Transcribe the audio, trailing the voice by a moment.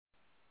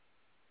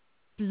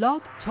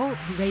Blog Talk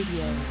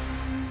Radio.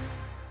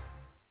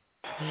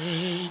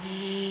 Great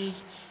is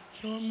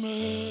your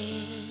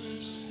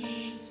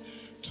mercy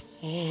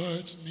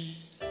towards me,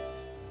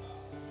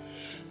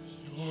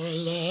 your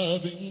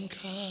loving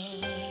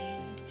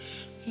kindness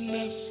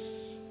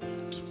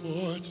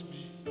towards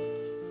me,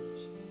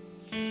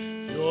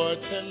 your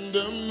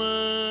tender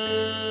mercies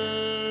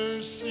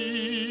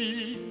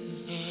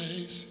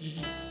I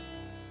see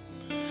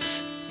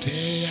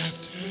day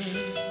after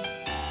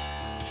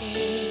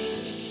day.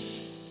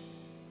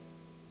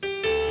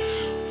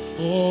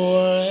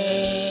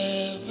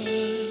 Forever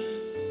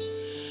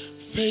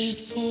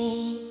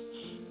faithful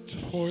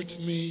towards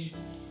me,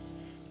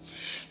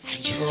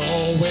 and you're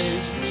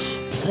always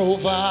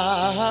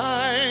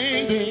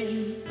providing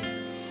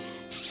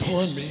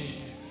for me.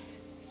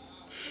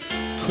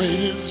 Great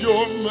is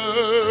your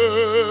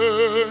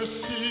mercy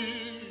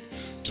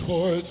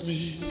towards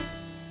me.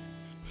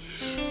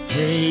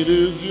 Great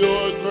is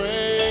your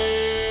grace.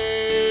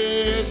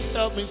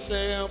 Help me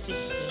say, help me say.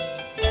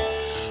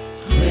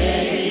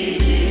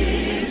 Great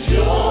is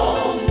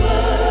your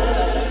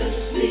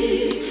mercy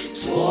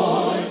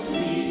towards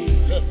me.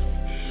 Yes.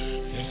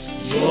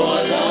 Your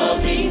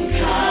loving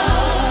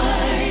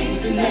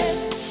kindness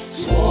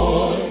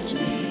towards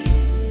me.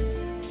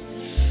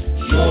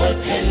 Your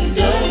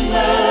tender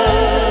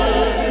mercies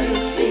I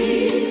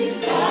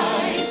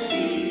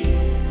see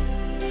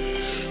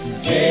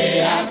day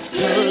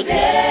after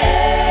day.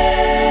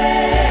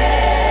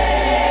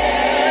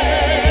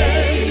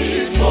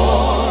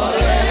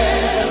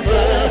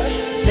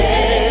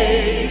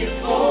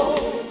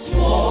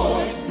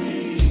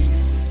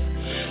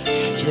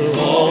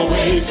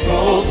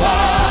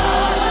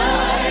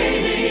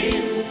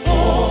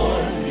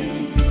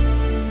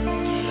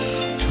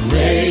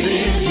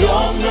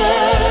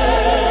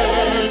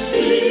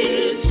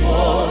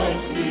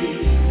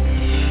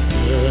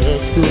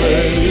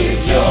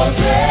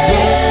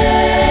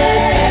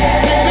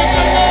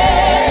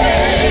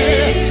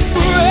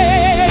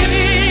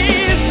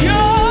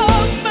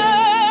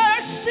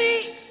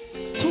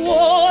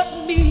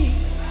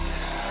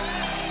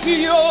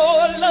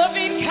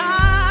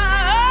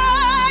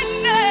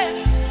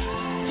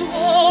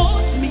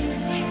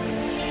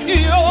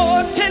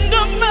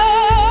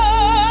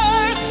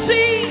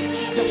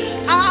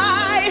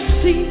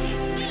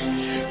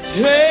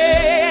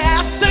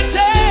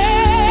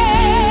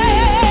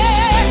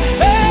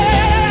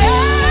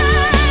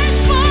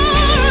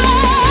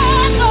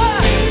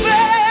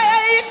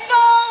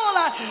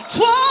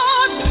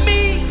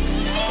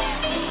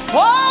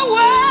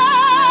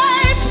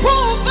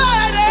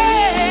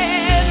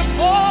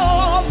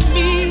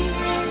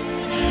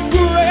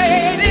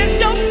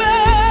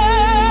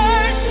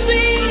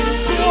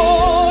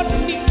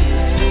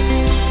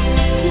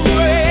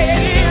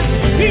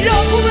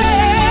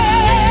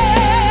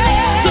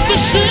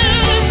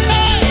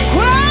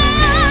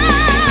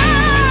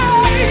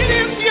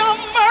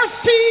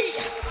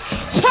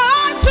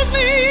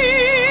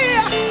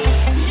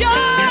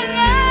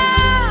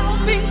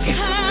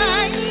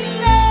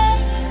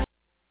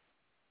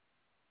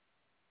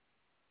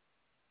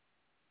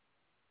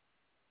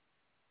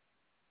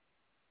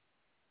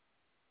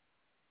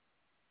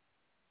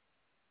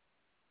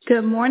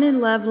 Good morning,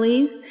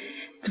 lovelies.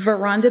 It's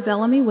Veronda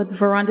Bellamy with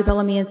Veronda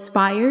Bellamy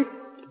Inspired,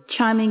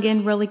 chiming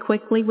in really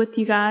quickly with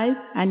you guys.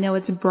 I know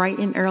it's bright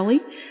and early.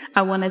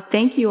 I want to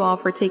thank you all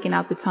for taking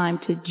out the time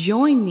to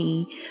join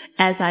me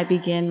as I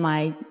begin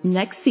my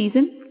next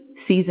season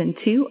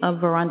 2 of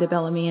Veronda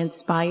Bellamy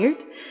Inspired.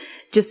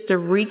 Just to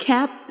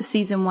recap,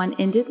 season 1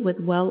 ended with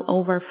well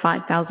over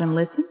 5,000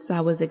 listens.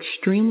 I was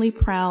extremely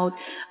proud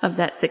of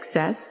that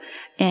success.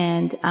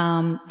 And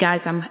guys,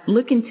 I'm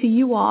looking to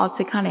you all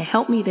to kind of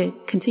help me to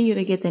continue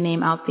to get the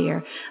name out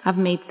there. I've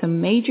made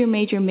some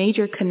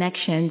major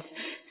connections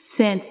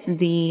since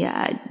the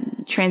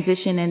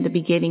transition and the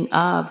beginning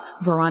of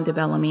Veronda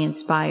Bellamy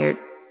Inspired.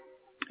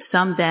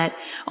 Some that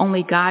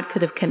only God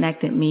could have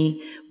connected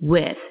me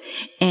with.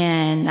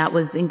 And that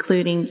was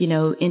including,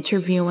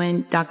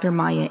 interviewing Dr.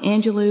 Maya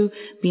Angelou,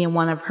 being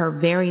one of her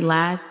very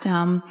last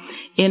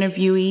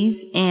interviewees,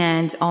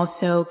 and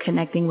also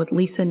connecting with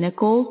Lisa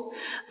Nichols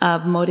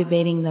of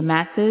Motivating the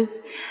Masses,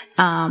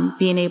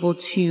 being able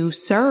to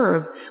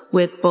serve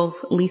with both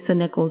Lisa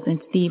Nichols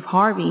and Steve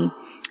Harvey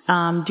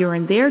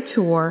during their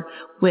tour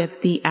with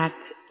the Act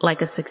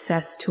Like a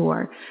Success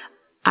tour.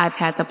 I've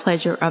had the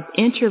pleasure of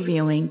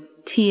interviewing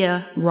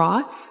Tia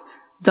Ross,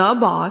 the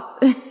boss,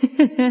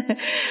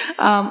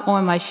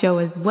 on my show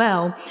as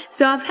well.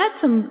 So I've had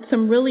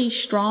some really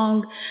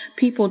strong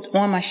people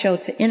on my show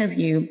to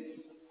interview,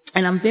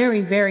 and I'm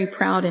very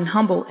proud and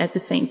humbled at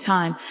the same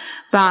time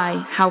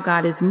by how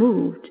God has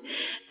moved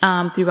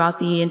throughout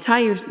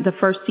the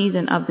first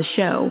season of the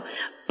show.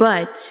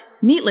 But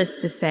needless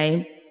to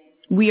say,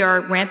 we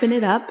are ramping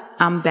it up.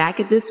 I'm back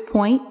at this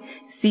point.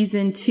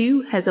 Season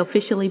 2 has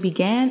officially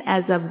began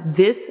as of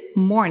this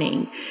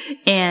morning,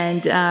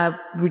 and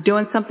we're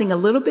doing something a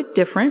little bit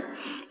different.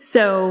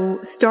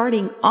 So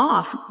starting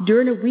off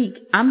during the week,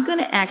 I'm going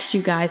to ask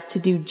you guys to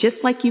do just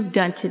like you've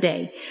done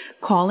today.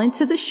 Call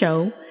into the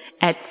show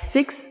at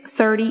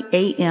 6:30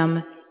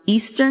 a.m.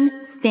 Eastern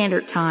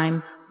Standard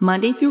Time,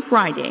 Monday through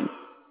Friday.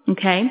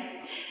 Okay?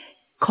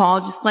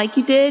 Call just like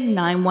you did,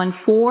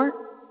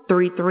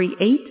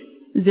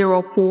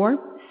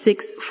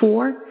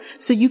 914-338-0464,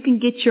 so you can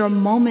get your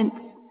moments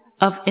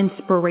of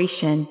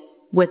inspiration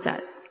with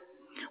us.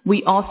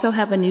 We also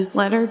have a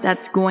newsletter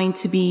that's going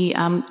to be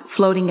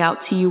floating out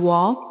to you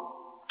all.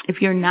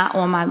 If you're not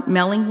on my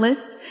mailing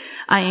list,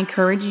 I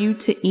encourage you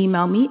to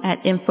email me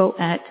at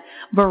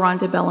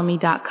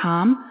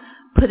info@verondabellamy.com.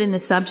 Put in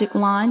the subject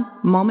line,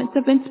 Moments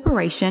of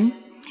Inspiration,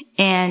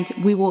 and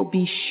we will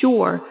be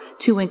sure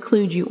to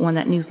include you on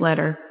that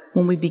newsletter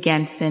when we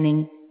begin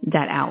sending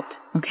that out,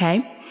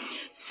 okay?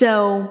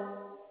 So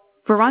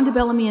Veronda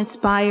Bellamy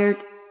Inspired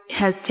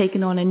has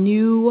taken on a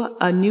new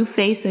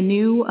face, a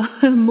new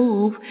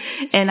move,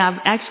 and I've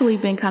actually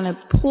been kind of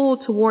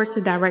pulled towards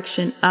the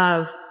direction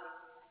of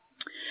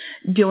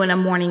doing a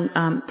morning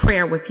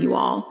prayer with you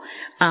all.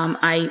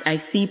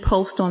 I see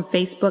posts on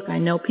Facebook. I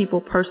know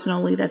people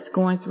personally that's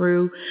going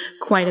through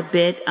quite a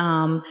bit.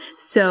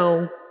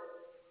 So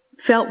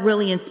felt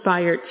really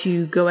inspired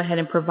to go ahead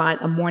and provide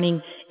a morning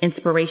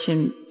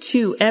inspiration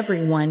to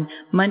everyone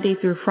Monday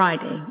through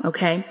Friday.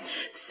 Okay.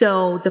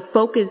 So the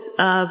focus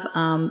of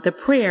the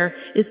prayer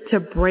is to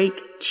break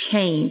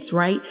chains,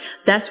 right?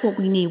 That's what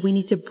we need. We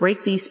need to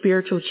break these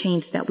spiritual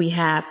chains that we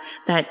have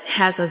that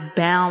has us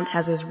bound,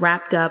 has us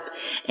wrapped up.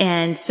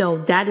 And so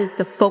that is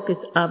the focus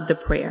of the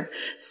prayer.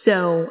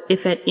 So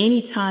if at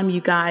any time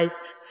you guys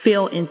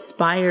feel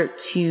inspired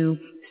to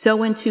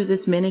sow into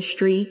this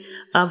ministry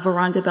of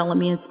Veronda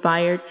Bellamy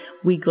Inspired,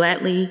 we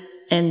gladly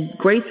and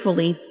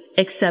gracefully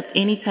accept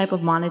any type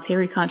of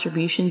monetary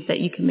contributions that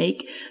you can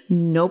make.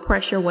 No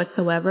pressure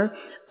whatsoever,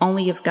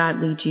 only if God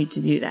leads you to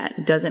do that.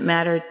 It doesn't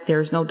matter.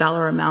 There's no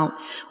dollar amount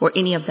or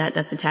any of that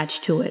that's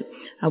attached to it.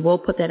 I will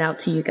put that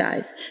out to you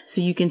guys.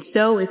 So you can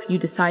sow if you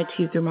decide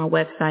to through my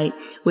website,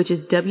 which is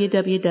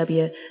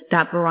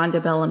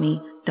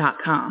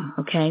www.verondabellamy.com.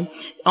 Okay.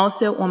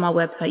 Also on my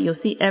website, you'll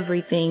see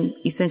everything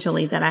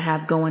essentially that I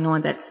have going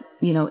on that's,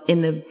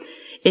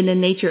 in the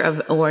nature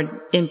of or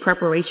in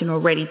preparation or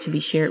ready to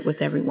be shared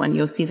with everyone.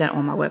 You'll see that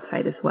on my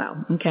website as well.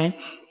 Okay.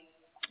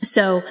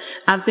 So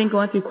I've been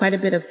going through quite a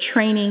bit of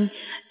training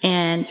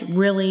and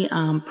really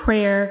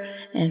prayer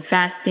and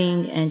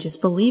fasting and just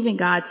believing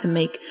God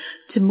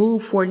to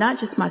move for not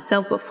just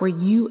myself, but for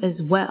you as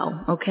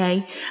well.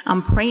 Okay.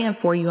 I'm praying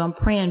for you. I'm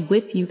praying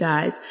with you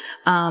guys.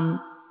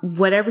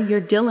 Whatever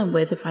you're dealing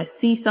with, if I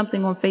see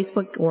something on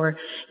Facebook or,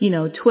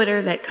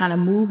 Twitter that kind of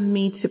moves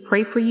me to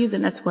pray for you,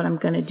 then that's what I'm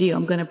going to do.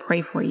 I'm going to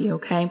pray for you,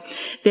 okay?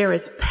 There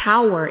is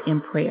power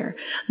in prayer.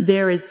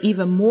 There is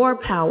even more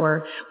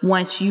power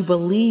once you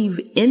believe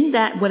in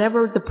that,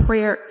 whatever the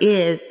prayer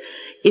is,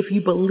 if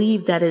you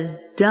believe that is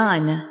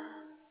done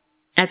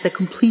at the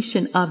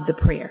completion of the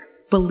prayer.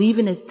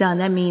 Believing it's done,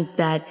 that means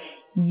that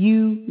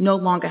you no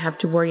longer have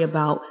to worry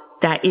about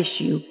that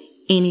issue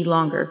any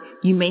longer.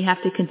 You may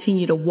have to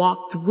continue to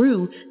walk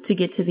through to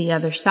get to the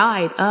other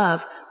side of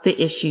the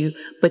issue,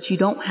 but you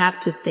don't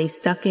have to stay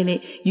stuck in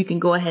it. You can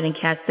go ahead and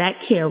cast that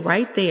care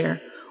right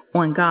there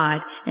on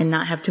God and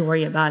not have to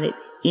worry about it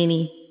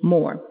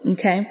anymore.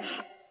 Okay?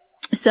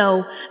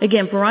 So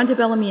again, Veronda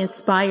Bellamy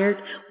Inspired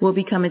will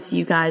be coming to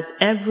you guys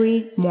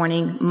every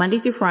morning, Monday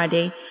through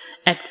Friday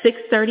at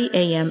 6:30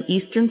 a.m.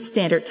 Eastern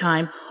Standard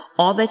Time.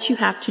 All that you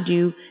have to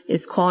do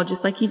is call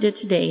just like you did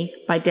today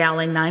by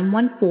dialing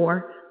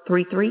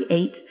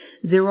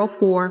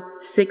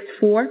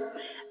 914-338-0464.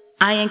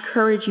 I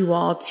encourage you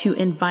all to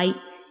invite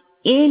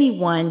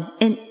anyone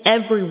and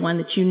everyone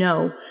that you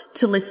know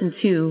to listen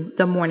to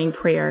the morning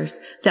prayers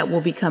that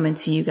will be coming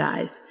to you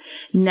guys.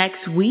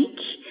 Next week,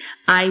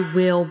 I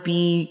will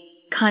be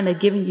kind of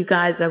giving you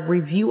guys a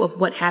review of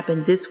what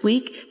happened this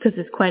week because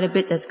there's quite a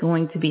bit that's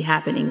going to be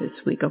happening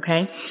this week,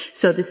 okay?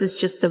 So this is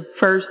just the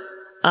first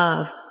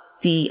of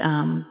the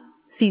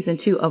season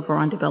 2 of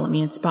Veronda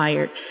Bellamy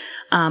Inspired.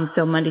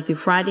 So Monday through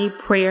Friday,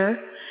 prayer,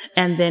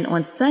 and then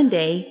on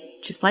Sunday,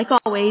 just like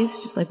always,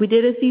 just like we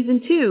did in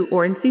season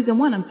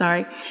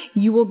 1,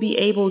 you will be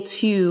able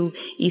to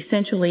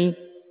essentially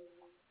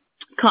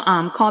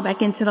call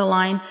back into the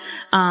line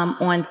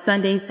on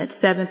Sundays at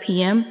 7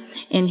 p.m.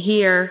 and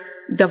hear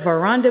the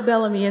Veronda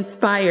Bellamy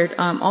Inspired,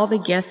 all the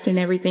guests and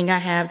everything I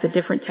have, the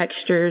different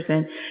textures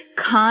and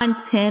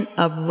content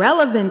of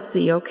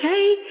relevancy,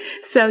 okay?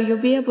 So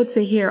you'll be able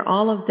to hear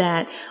all of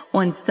that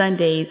on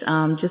Sundays,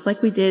 just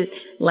like we did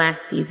last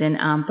season,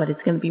 but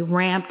it's going to be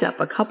ramped up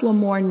a couple of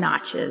more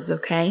notches,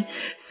 okay?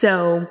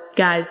 So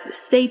guys,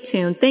 stay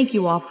tuned. Thank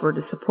you all for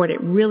the support.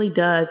 It really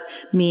does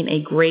mean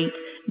a great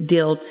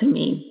deal to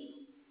me.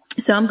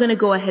 So I'm going to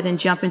go ahead and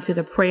jump into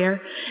the prayer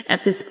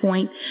at this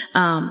point.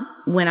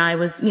 When I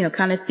was,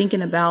 kind of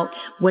thinking about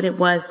what it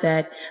was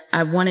that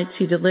I wanted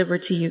to deliver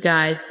to you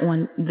guys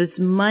on this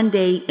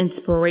Monday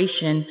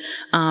inspiration,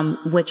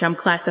 which I'm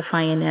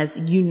classifying as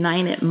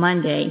United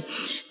Monday.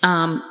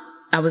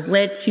 I was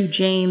led to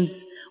James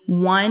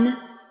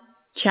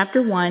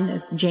chapter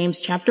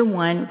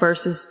 1,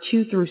 verses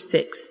 2 through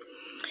 6.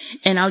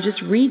 And I'll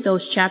just read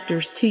those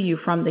chapters to you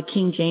from the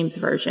King James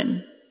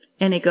Version.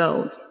 And it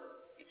goes,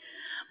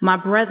 "My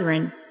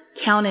brethren,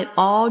 count it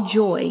all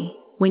joy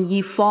when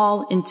ye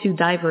fall into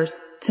diverse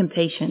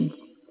temptations,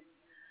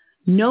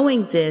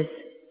 knowing this,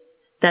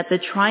 that the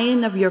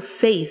trying of your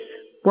faith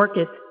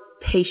worketh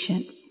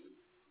patience.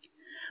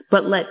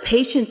 But let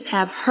patience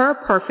have her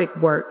perfect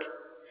work,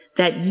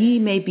 that ye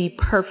may be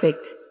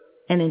perfect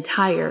and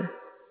entire,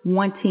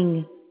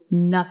 wanting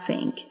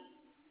nothing.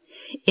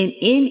 And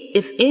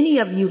if any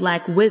of you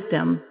lack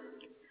wisdom,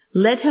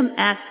 let him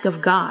ask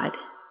of God,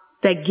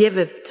 that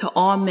giveth to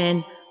all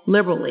men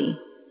liberally,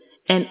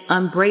 and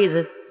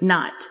upbraideth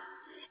not,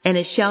 and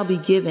it shall be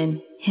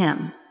given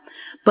him.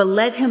 But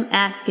let him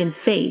ask in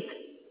faith,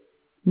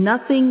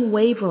 nothing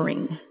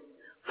wavering.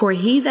 For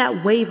he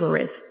that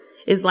wavereth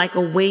is like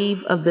a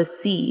wave of the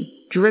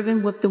sea,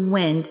 driven with the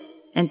wind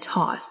and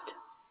tossed.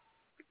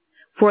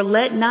 For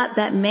let not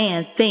that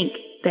man think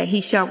that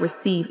he shall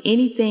receive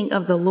anything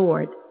of the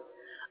Lord.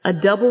 A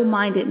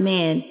double-minded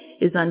man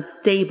is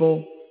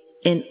unstable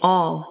in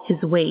all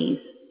his ways.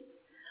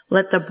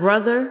 Let the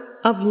brother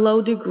of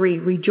low degree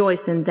rejoice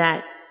in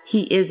that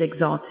he is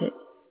exalted,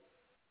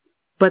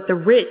 but the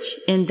rich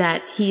in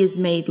that he is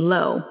made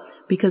low,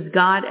 because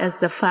God as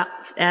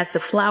the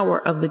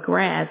flower of the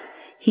grass,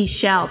 he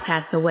shall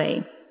pass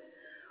away.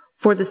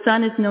 For the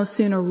sun is no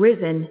sooner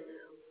risen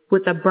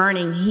with a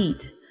burning heat,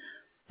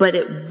 but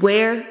it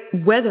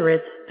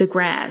withereth the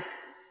grass,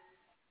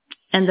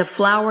 and the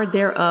flower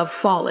thereof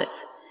falleth,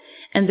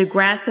 and the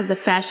grass of the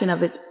fashion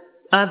of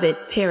it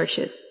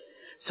perisheth.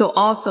 So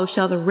also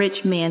shall the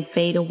rich man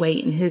fade away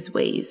in his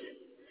ways.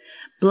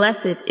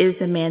 Blessed is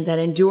the man that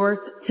endureth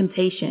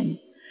temptation,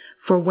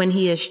 for when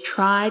he is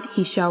tried,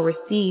 he shall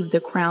receive the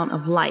crown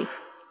of life,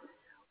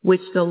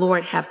 which the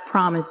Lord hath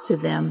promised to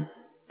them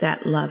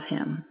that love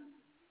him."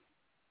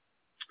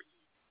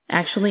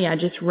 Actually, I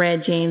just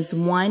read James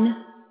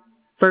 1,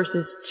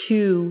 verses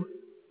 2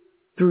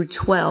 through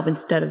 12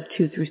 instead of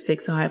 2 through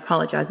 6, so I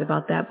apologize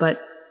about that.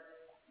 But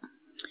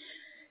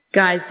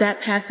guys,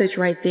 that passage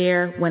right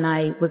there, when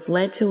I was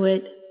led to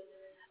it,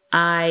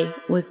 I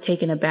was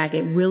taken aback.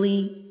 It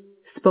really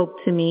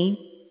spoke to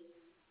me,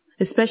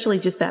 especially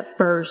just that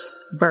first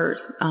verse,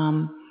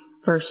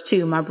 verse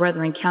 2. "My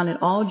brethren, count it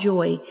all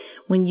joy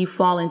when you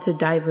fall into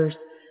diverse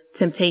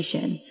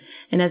temptation."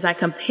 And as I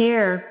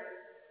compare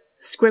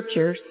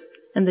scriptures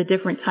and the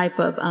different type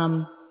of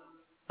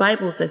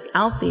Bibles that's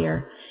out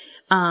there,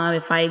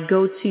 if I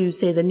go to,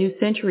 say, the New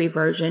Century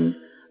Version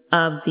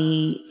of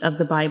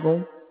the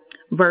Bible,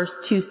 verse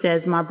 2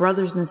 says, "My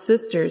brothers and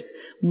sisters,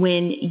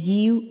 when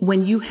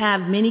you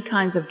have many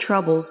kinds of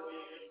troubles,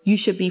 you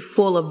should be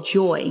full of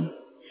joy,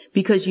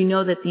 because you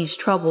know that these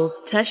troubles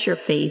test your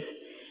faith,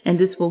 and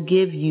this will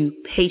give you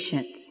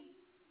patience."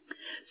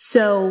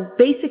 So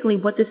basically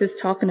what this is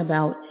talking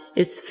about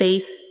is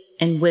faith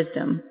and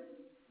wisdom.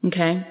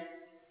 Okay?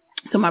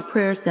 So my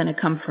prayer is going to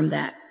come from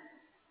that.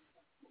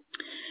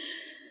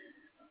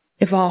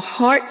 If our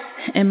hearts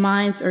and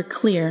minds are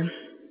clear,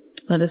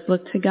 let us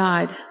look to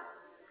God,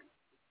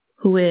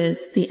 who is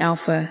the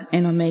Alpha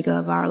and Omega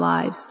of our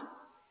lives.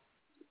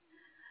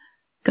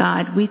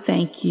 God, we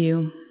thank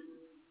you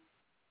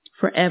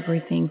for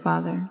everything,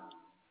 Father.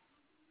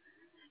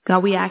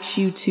 God, we ask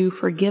you to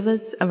forgive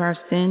us of our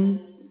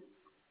sins,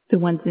 the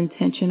ones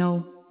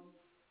intentional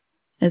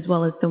as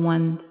well as the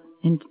ones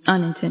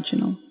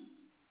unintentional.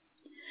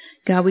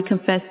 God, we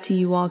confess to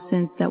you all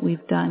sins that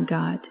we've done,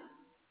 God.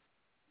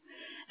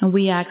 And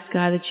we ask,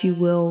 God, that you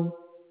will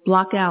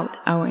block out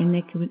our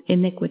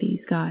iniquities,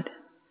 God.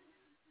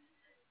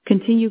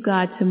 Continue,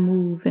 God, to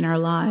move in our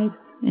lives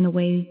in a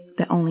way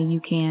that only you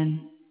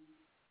can.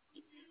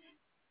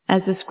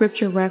 As the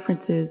scripture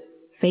references,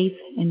 faith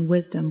and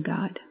wisdom,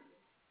 God.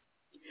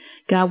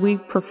 God, we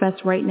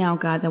profess right now,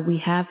 God, that we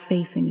have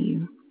faith in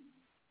you.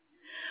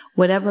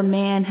 Whatever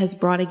man has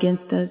brought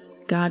against us,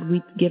 God,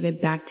 we give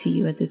it back to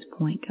you at this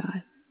point,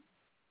 God.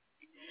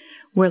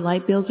 Where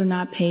light bills are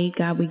not paid,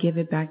 God, we give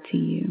it back to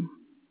you.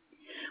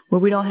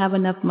 Where we don't have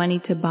enough money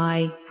to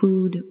buy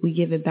food, we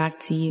give it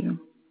back to you.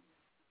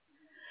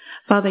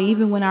 Father,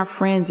 even when our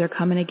friends are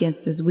coming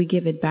against us, we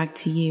give it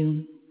back to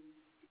you.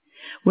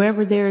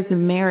 Wherever there is a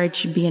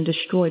marriage being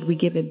destroyed, we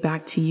give it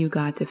back to you,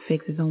 God, to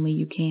fix as only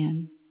you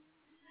can.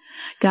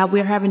 God,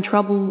 we're having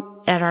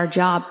trouble at our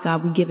jobs,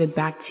 God, we give it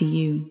back to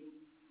you.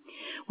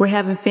 We're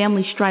having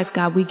family strife,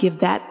 God, we give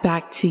that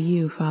back to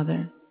you,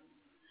 Father.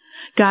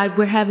 God,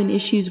 we're having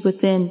issues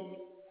within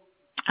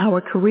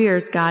our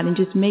careers, God, and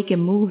just making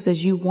moves as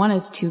you want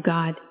us to,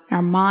 God.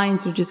 Our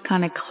minds are just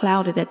kind of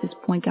clouded at this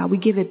point, God. We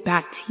give it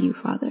back to you,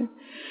 Father.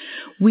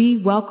 We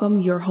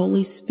welcome your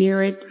Holy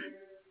Spirit.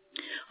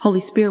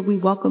 Holy Spirit, we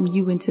welcome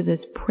you into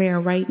this prayer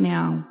right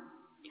now.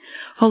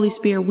 Holy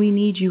Spirit, we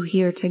need you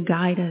here to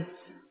guide us.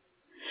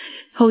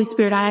 Holy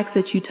Spirit, I ask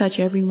that you touch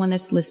everyone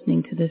that's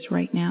listening to this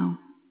right now.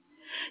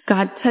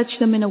 God, touch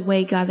them in a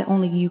way, God, that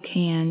only you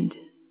can.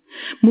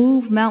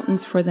 Move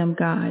mountains for them,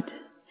 God.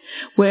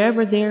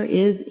 Wherever there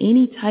is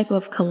any type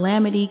of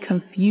calamity,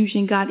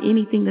 confusion, God,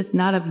 anything that's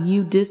not of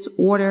you,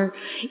 disorder,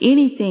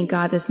 anything,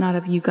 God, that's not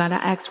of you, God, I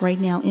ask right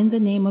now in the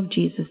name of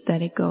Jesus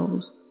that it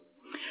goes.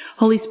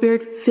 Holy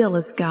Spirit, fill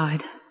us,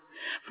 God,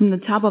 from the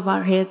top of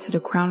our head to the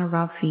crown of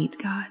our feet,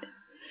 God.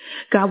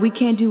 God, we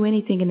can't do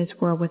anything in this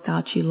world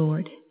without you,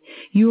 Lord.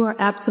 You are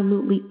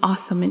absolutely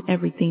awesome in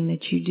everything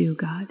that you do,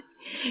 God.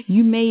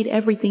 You made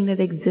everything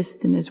that exists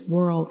in this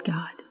world,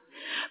 God.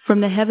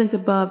 From the heavens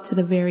above to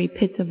the very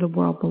pits of the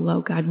world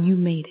below, God, you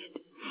made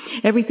it.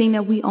 Everything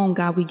that we own,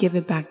 God, we give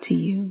it back to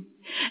you.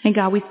 And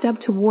God, we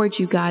step towards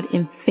you, God,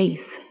 in faith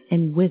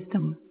and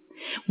wisdom.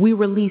 We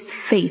release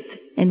faith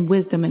and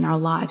wisdom in our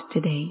lives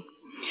today.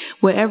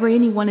 Wherever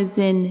anyone is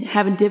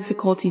having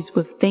difficulties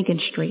with thinking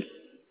straight,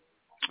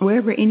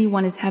 wherever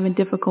anyone is having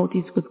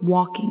difficulties with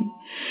walking,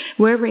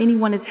 wherever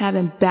anyone is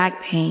having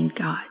back pain,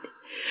 God,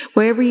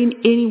 wherever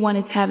anyone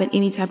is having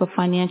any type of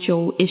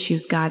financial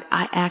issues, God,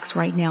 I ask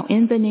right now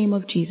in the name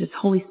of Jesus,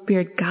 Holy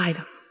Spirit, guide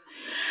them.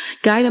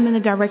 Guide them in the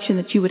direction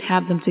that you would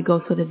have them to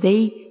go so that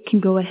they can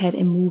go ahead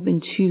and move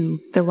into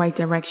the right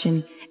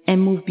direction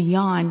and move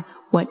beyond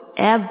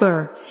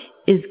whatever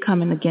is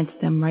coming against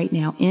them right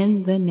now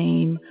in the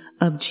name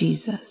of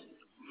Jesus.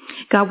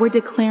 God, we're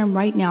declaring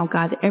right now,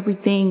 God, that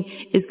everything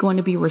is going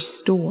to be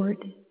restored.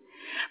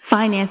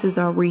 Finances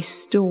are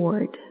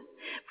restored.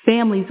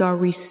 Families are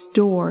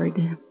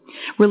restored.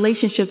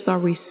 Relationships are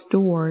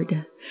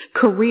restored.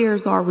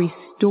 Careers are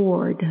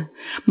restored.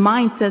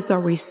 Mindsets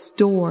are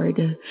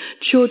restored.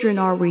 Children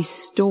are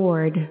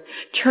restored.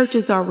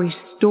 Churches are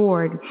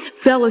restored.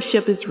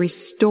 Fellowship is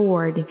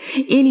restored.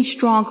 Any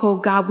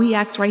stronghold, God, we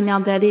ask right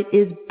now that it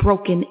is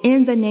broken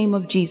in the name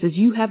of Jesus.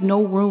 You have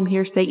no room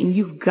here, Satan.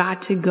 You've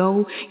got to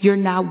go. You're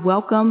not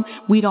welcome.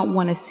 We don't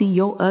want to see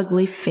your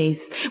ugly face.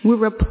 We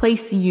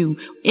replace you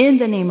in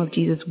the name of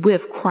Jesus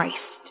with Christ.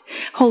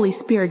 Holy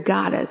Spirit,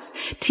 guide us.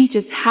 Teach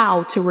us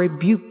how to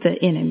rebuke the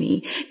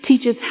enemy.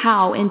 Teach us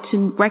how and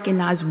to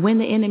recognize when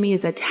the enemy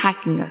is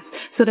attacking us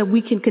so that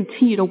we can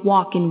continue to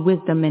walk in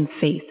wisdom and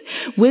faith.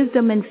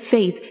 Wisdom and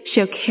faith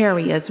shall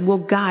carry us, will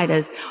guide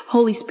us.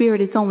 Holy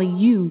Spirit, it's only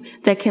you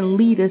that can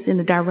lead us in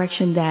the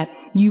direction that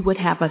you would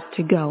have us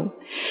to go.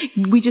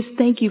 We just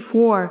thank you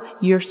for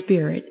your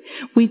spirit.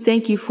 We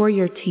thank you for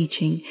your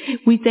teaching.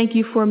 We thank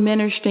you for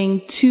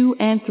ministering to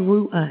and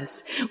through us.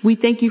 We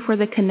thank you for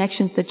the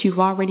connections that you've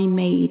already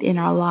made in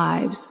our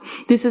lives.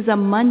 This is a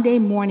Monday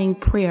morning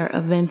prayer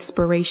of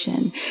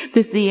inspiration.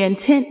 The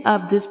intent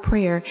of this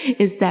prayer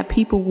is that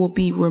people will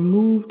be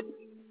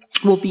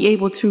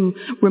able to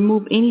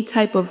remove any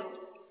type of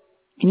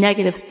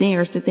negative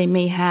snares that they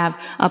may have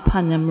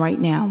upon them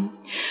right now.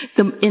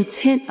 The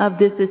intent of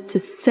this is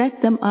to set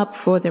them up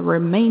for the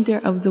remainder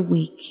of the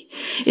week.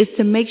 It's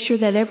to make sure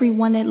that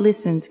everyone that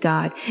listens,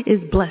 God, is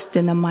blessed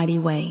in a mighty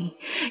way.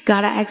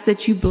 God, I ask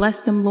that you bless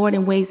them, Lord,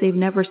 in ways they've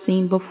never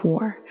seen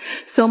before.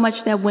 So much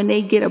that when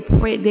they get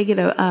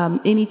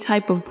any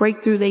type of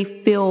breakthrough,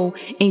 they feel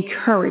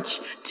encouraged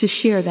to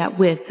share that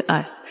with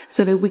us,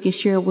 so that we can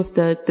share with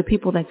the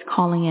people that's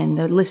calling in,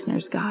 the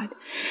listeners, God.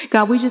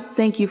 God, we just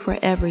thank you for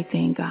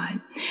everything, God.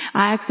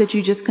 I ask that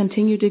you just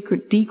continue to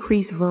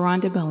decrease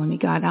Veronda Bellamy,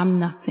 God. I'm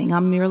nothing.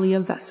 I'm merely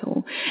a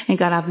vessel. And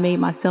God, I've made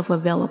myself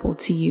available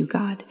to you,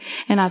 God.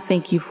 And I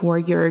thank you for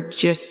your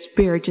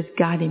spirit just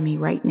guiding me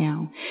right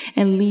now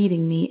and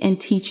leading me and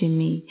teaching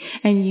me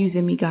and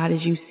using me, God,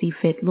 as you see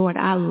fit. Lord,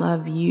 I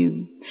love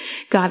you.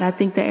 God, I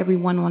think that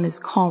everyone on this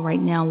call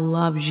right now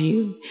loves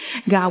you.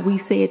 God,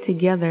 we say it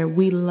together.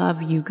 We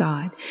love you,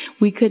 God.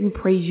 We couldn't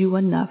praise you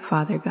enough,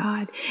 Father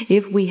God.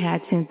 If we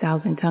had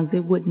 10,000 tongues,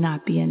 it would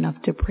not be enough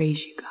to praise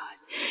you, God.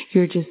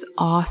 You're just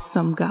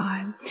awesome,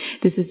 God.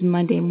 This is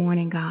Monday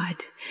morning, God.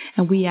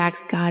 And we ask,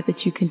 God,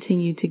 that you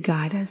continue to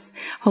guide us.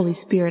 Holy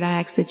Spirit,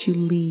 I ask that you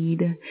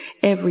lead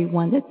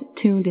everyone that's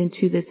tuned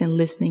into this and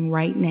listening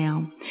right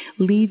now.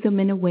 Lead them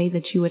in a way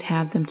that you would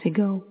have them to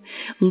go.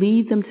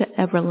 Lead them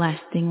to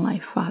everlasting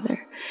life, Father.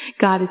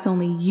 God, it's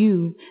only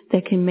you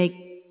that can make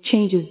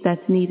changes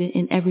that's needed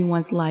in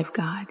everyone's life,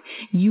 God.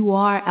 You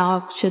are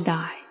El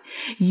Shaddai.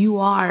 You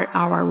are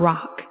our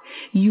rock.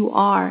 You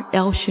are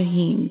El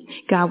Shahim.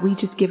 God, we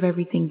just give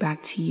everything back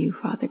to you,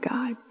 Father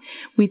God.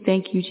 We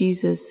thank you,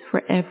 Jesus,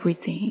 for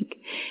everything.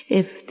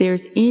 If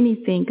there's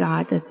anything,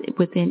 God, that's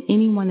within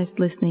anyone that's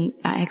listening,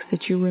 I ask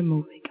that you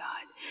remove it, God.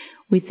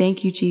 We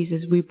thank you,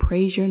 Jesus. We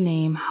praise your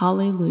name.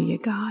 Hallelujah,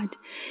 God.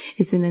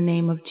 It's in the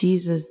name of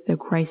Jesus, the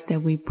Christ,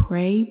 that we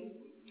pray.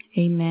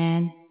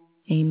 Amen,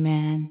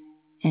 amen,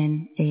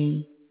 and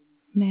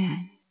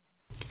amen.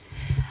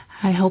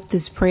 I hope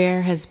this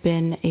prayer has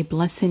been a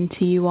blessing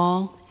to you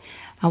all.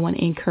 I want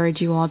to encourage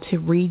you all to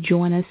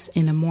rejoin us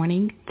in the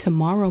morning,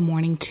 tomorrow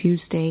morning,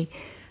 Tuesday,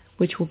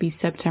 which will be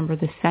September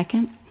the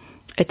 2nd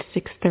at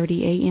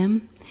 6:30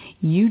 a.m.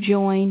 You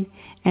join,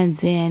 and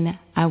then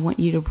I want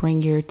you to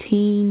bring your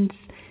teens,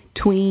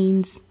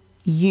 tweens,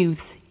 youth,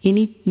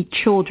 any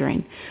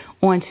children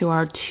onto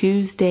our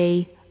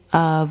Tuesday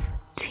of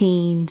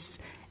teens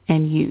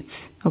and youth.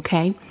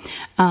 Okay,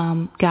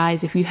 guys,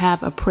 if you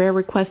have a prayer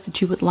request that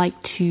you would like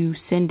to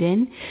send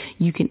in,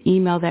 you can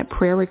email that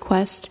prayer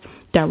request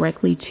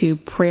directly to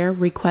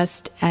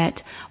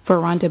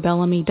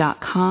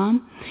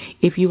prayerrequest@verondabellamy.com.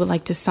 If you would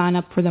like to sign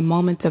up for the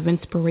Moments of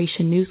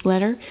Inspiration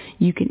newsletter,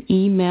 you can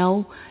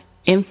email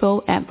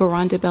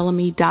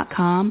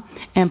info@verondabellamy.com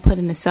and put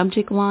in the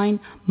subject line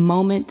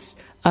Moments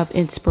of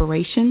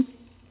Inspiration,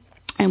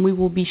 and we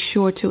will be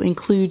sure to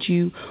include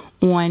you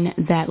on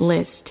that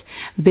list.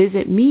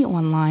 Visit me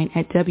online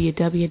at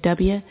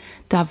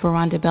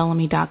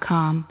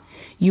www.verondabellamy.com.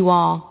 You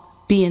all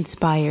be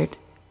inspired.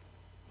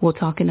 We'll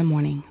talk in the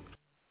morning.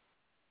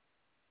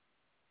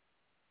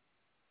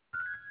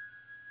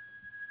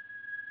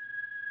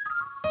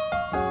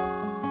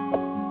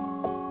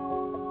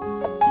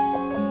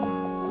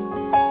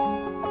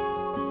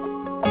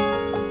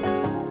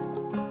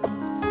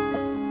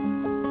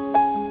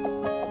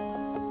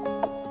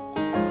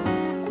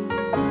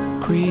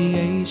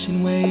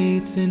 Creation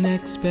waits in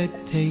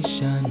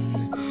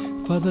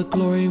expectation for the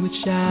glory which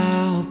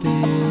shall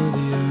fill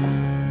the earth.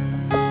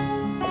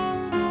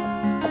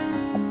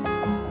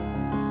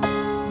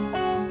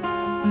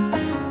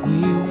 We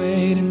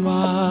wait and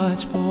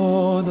watch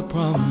for the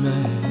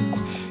promise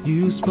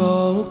you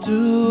spoke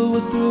to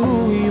us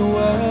through your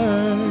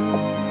word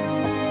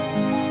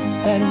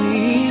that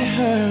we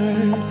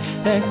heard.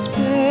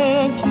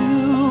 Expect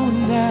you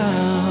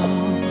now.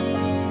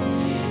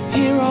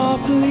 Hear our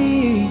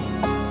plea.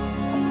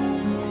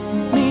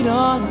 Meet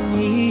our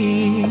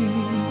need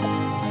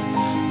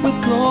with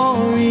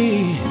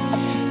glory.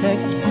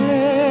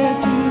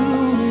 Expect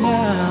you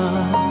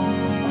now.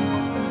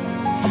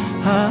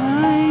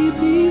 I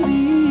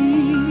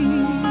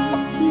believe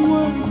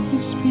what you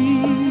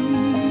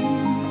speak.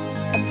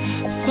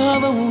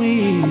 Father, we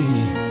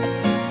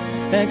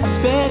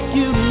expect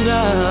you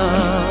now.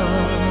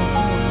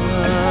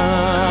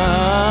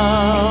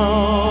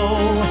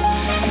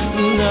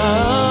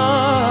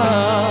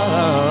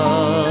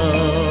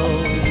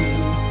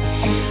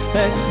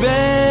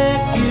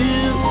 Expect you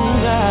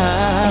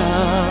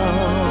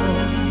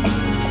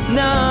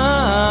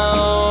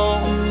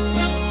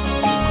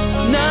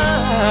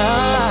now.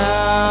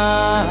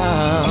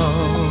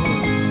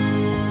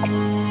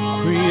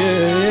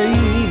 Create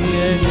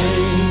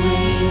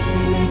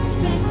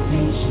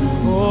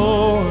expectation.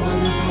 Oh,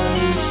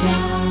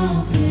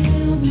 shall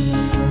fill the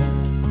earth.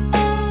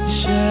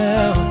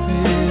 Shall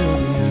fill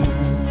the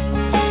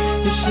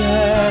earth. It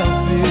shall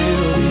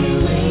fill the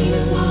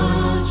earth.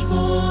 Watch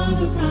for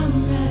the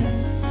promise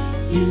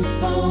you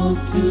spoke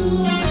to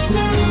us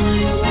through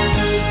your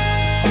word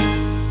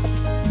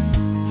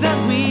that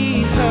we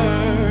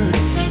heard.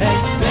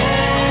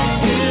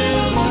 Expect you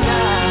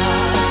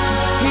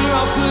now. Hear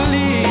our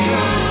plea.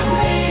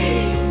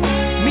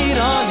 Meet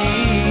our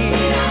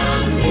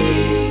needs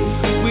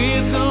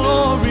with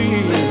glory.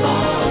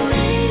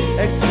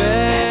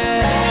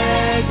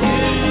 Expect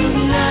you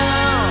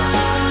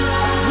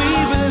now. We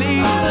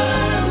believe.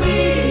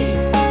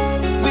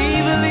 We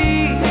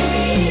believe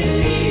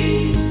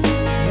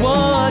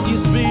what you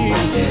speak.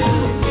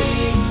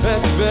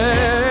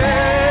 Expect.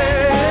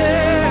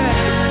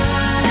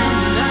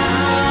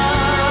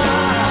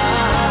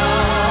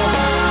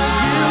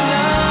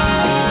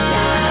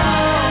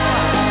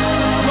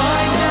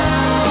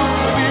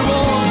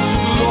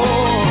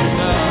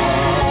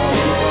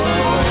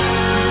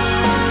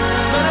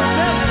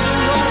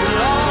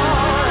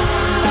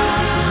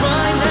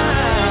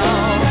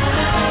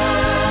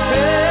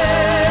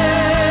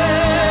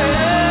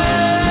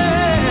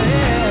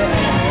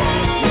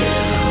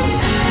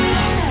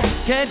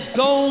 Can't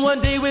go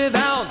one day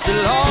without the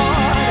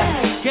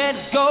Lord.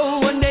 Can't go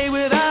one day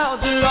without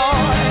the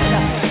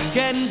Lord.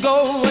 Can't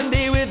go one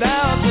day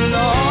without the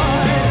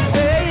Lord.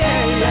 Hey,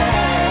 yeah, yeah.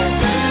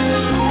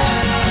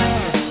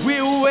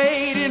 We're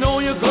waiting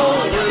on your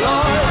glory,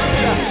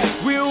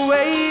 Lord. We're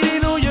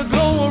waiting on your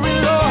glory,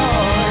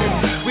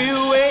 Lord.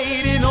 We're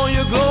waiting on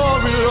your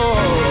glory, Lord.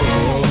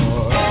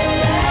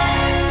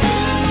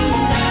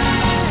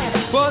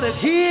 For there's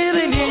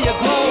healing in your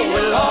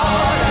glory,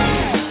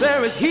 Lord.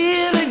 There is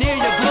healing in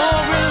your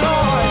glory,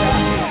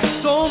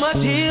 Lord. So much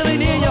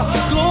healing in your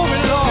glory,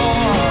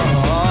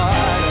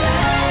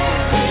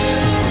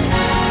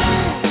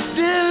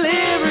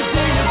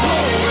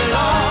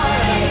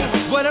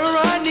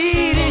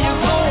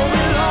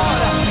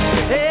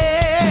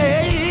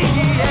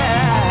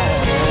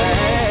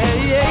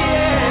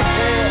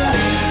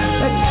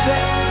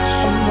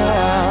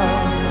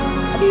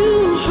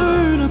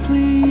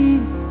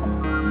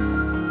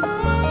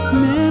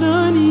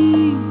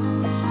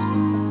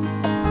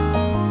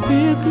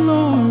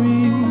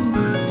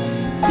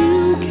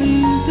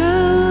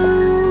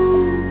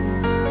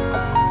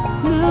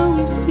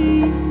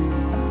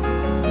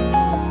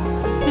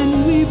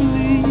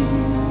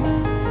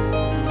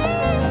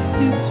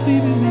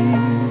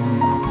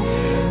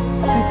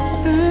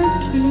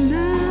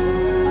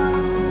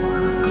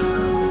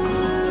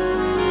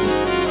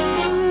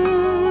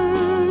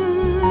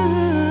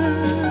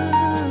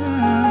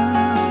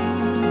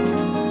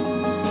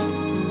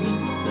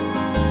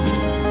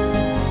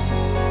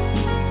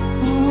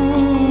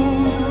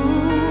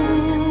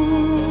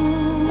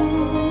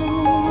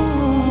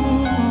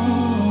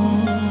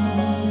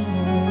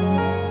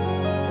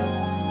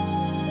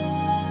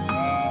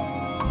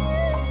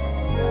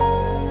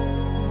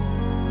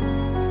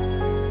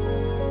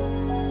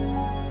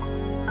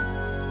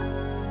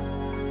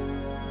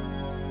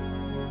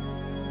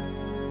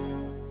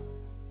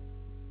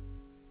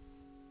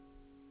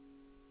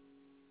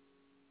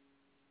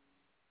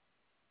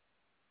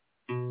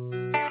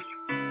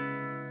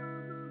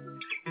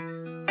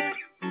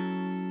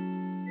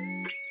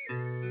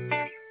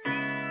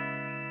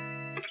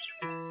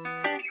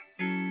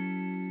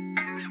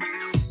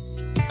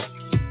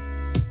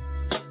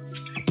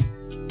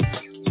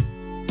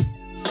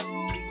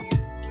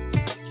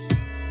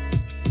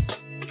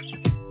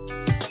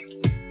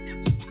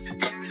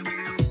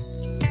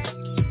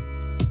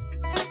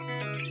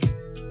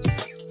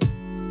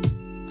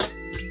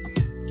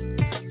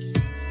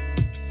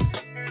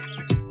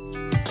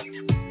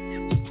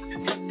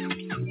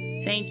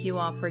 Thank you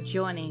all for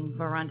joining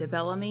Veronda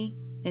Bellamy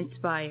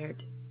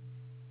Inspired.